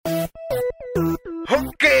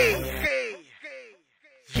Ok.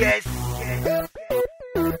 Yes.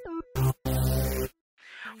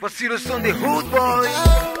 Voici le son des Hood Boys.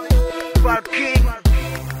 Val King.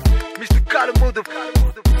 Mr. Kalon.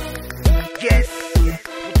 Yes.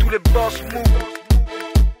 Pour tous les boss moves.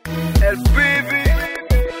 El baby.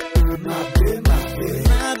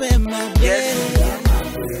 Yes.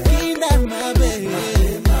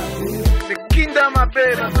 C'est Kinda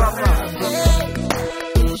MABE, papa.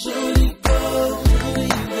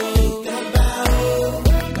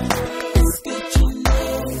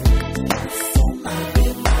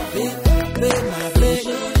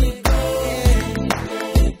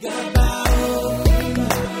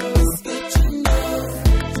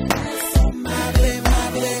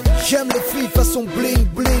 J'aime les filles façon bling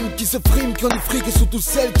bling, qui se friment, qui ont du fric et surtout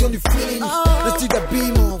celles qui ont du feeling. Le style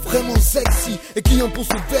d'habillement vraiment sexy et qui ont pour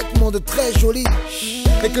sous-vêtements de très jolis.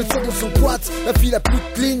 Et qu'elle soit dans son quad, la fille la plus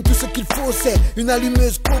clean. Tout ce qu'il faut c'est une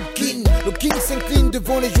allumeuse coquine. Le king s'incline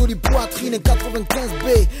devant les jolies poitrines. 95B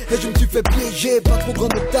et je me suis fait piéger, pas trop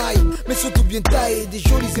grande taille mais surtout bien taillée. Des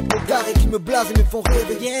jolies épaules carrées qui me blasent et me font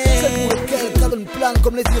rêver. Celles pour lesquelles Kalon plane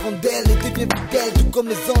comme les hirondelles. Et t'es bien fidèle tout comme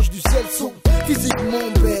les anges du ciel. Sont physiquement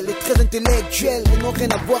belles et très intellectuelles et n'ont rien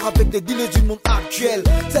à voir avec les dealers du monde actuel.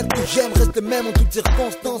 Celles que j'aime restent les mêmes en toutes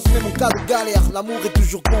circonstances. Même en cas de galère, l'amour est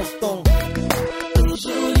toujours constant.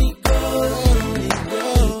 Jolie go,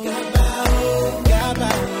 Gabao,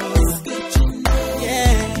 Gabao, est-ce que tu know?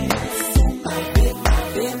 Yeah, MABE,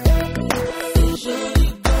 c'est joli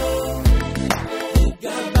go,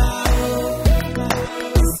 Gabao,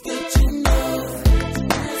 est-ce que tu know?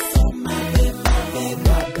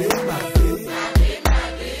 MABE,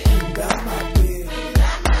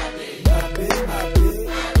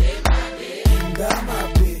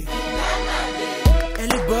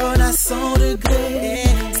 elle est bonne à 100 degrés,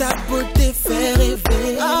 sa beauté fait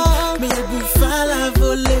rêver, mais elle bouffe à la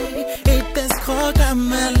volée et t'escroque à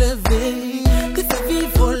main levée. T'es fait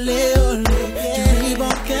vivre olé olé, tu ris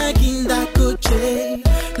banquin Kinda coaché.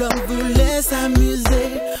 L'homme voulait s'amuser,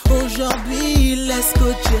 aujourd'hui il laisse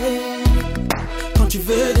coacher. Quand tu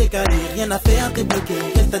veux décaler, rien à faire, t'es bloqué,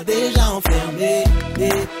 elle t'a déjà enfermé.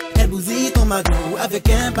 Elle bousille ton magot avec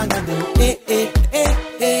un bangado.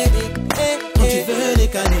 Quand tu veux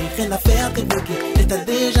décaler, rien à faire, t'es bloqué, elle t'a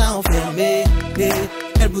déjà enfermé.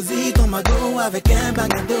 Elle bousille ton magot avec un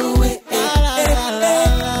bangado.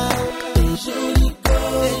 T'es joli go,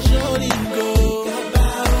 t'es joli go.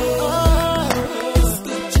 Est-ce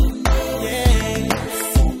que tu know? Yeah,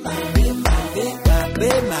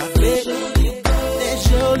 MABE, t'es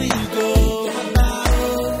joli go.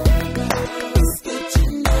 Est-ce que tu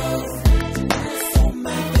know?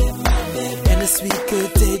 Elle ne suit que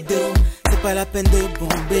tes dos. C'est pas la peine de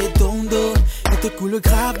bomber ton dos. Elle te coule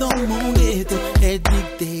grave dans mon ghetto. Elle dit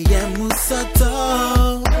que t'es un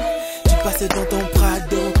moussoto. Tu passes dans ton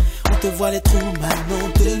Prado. On te voit les trous maintenant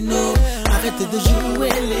de nous. Arrête de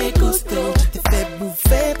jouer les costauds. Tu t'es fait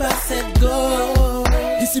bouffer par cette go.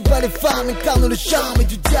 Ici-bas les femmes incarnent le charme et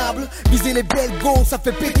du diable. Viser les belles go, ça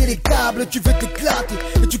fait péter les câbles. Tu veux t'éclater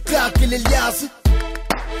et tu claques les liasses.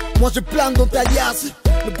 Moi je plane dans ta liasse.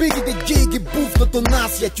 Le biggie des gigs et bouffe dans ton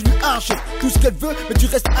assiette. Tu lui achètes tout ce qu'elle veut mais tu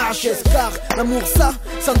restes HS. Car l'amour ça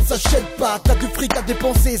ne s'achète pas. T'as du fric à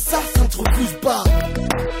dépenser, ça ne te refuse pas.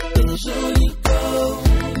 T'es joli go,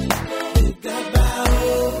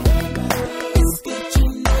 Gabao. Est-ce que tu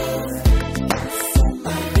know?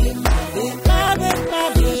 MABE,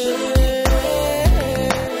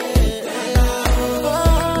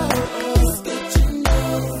 est-ce que tu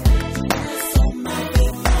know? MABE,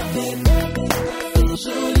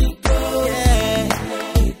 joli go, yeah,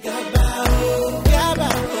 Gabao,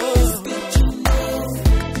 Gabao, est-ce que tu know?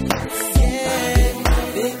 Yeah,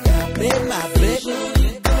 MABE, joli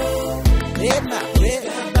go, MABE,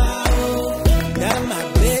 Gabao,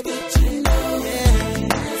 MABE, est-ce que tu know? Yeah,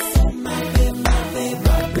 MABE.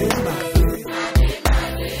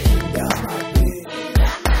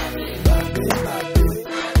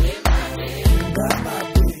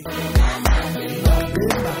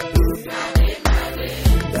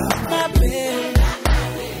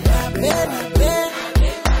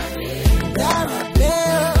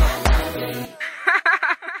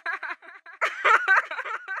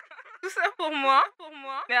 Tout ça pour moi.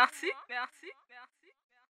 Merci.